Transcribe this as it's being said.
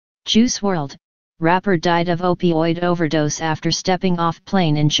Juice WRLD, rapper died of opioid overdose after stepping off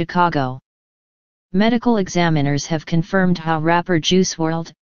plane in Chicago. Medical examiners have confirmed how rapper Juice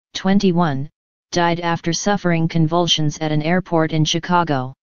WRLD, 21, died after suffering convulsions at an airport in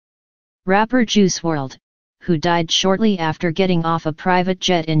Chicago. Rapper Juice WRLD, who died shortly after getting off a private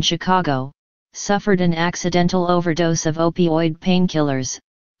jet in Chicago, suffered an accidental overdose of opioid painkillers,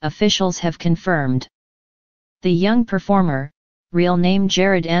 officials have confirmed. The young performer, real name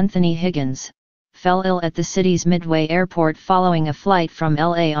Jarad Anthony Higgins, fell ill at the city's Midway airport following a flight from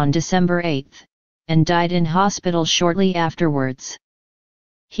LA on December 8, and died in hospital shortly afterwards.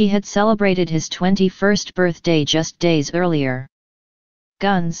 He had celebrated his 21st birthday just days earlier.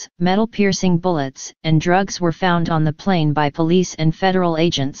 Guns, metal-piercing bullets, and drugs were found on the plane by police and federal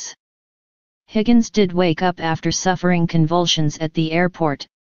agents. Higgins did wake up after suffering convulsions at the airport,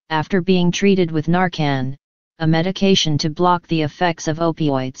 after being treated with Narcan, a medication to block the effects of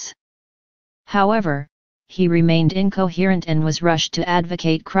opioids. However, he remained incoherent and was rushed to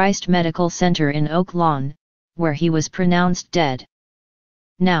Advocate Christ Medical Center in Oak Lawn, where he was pronounced dead.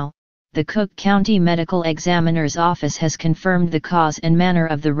 Now, the Cook County Medical Examiner's Office has confirmed the cause and manner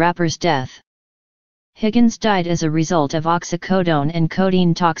of the rapper's death. Higgins died as a result of oxycodone and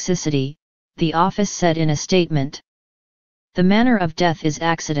codeine toxicity, the office said in a statement. The manner of death is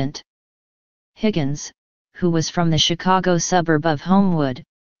accident. Higgins, who was from the Chicago suburb of Homewood,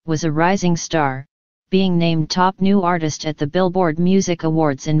 was a rising star, being named top new artist at the Billboard Music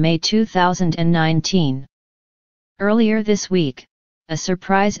Awards in May 2019. Earlier this week, a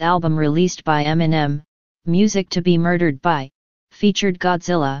surprise album released by Eminem, Music to Be Murdered By, featured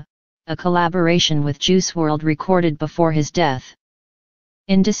Godzilla, a collaboration with Juice WRLD recorded before his death.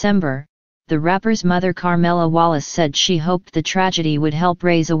 In December, the rapper's mother Carmela Wallace said she hoped the tragedy would help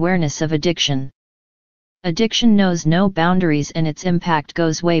raise awareness of addiction. Addiction knows no boundaries and its impact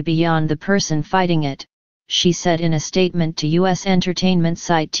goes way beyond the person fighting it, she said in a statement to U.S. entertainment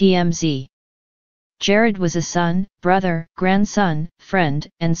site TMZ. Jarad was a son, brother, grandson, friend,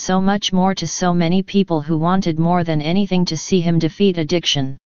 and so much more to so many people who wanted more than anything to see him defeat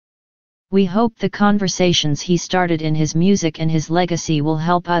addiction. We hope the conversations he started in his music and his legacy will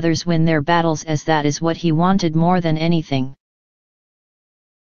help others win their battles, as that is what he wanted more than anything.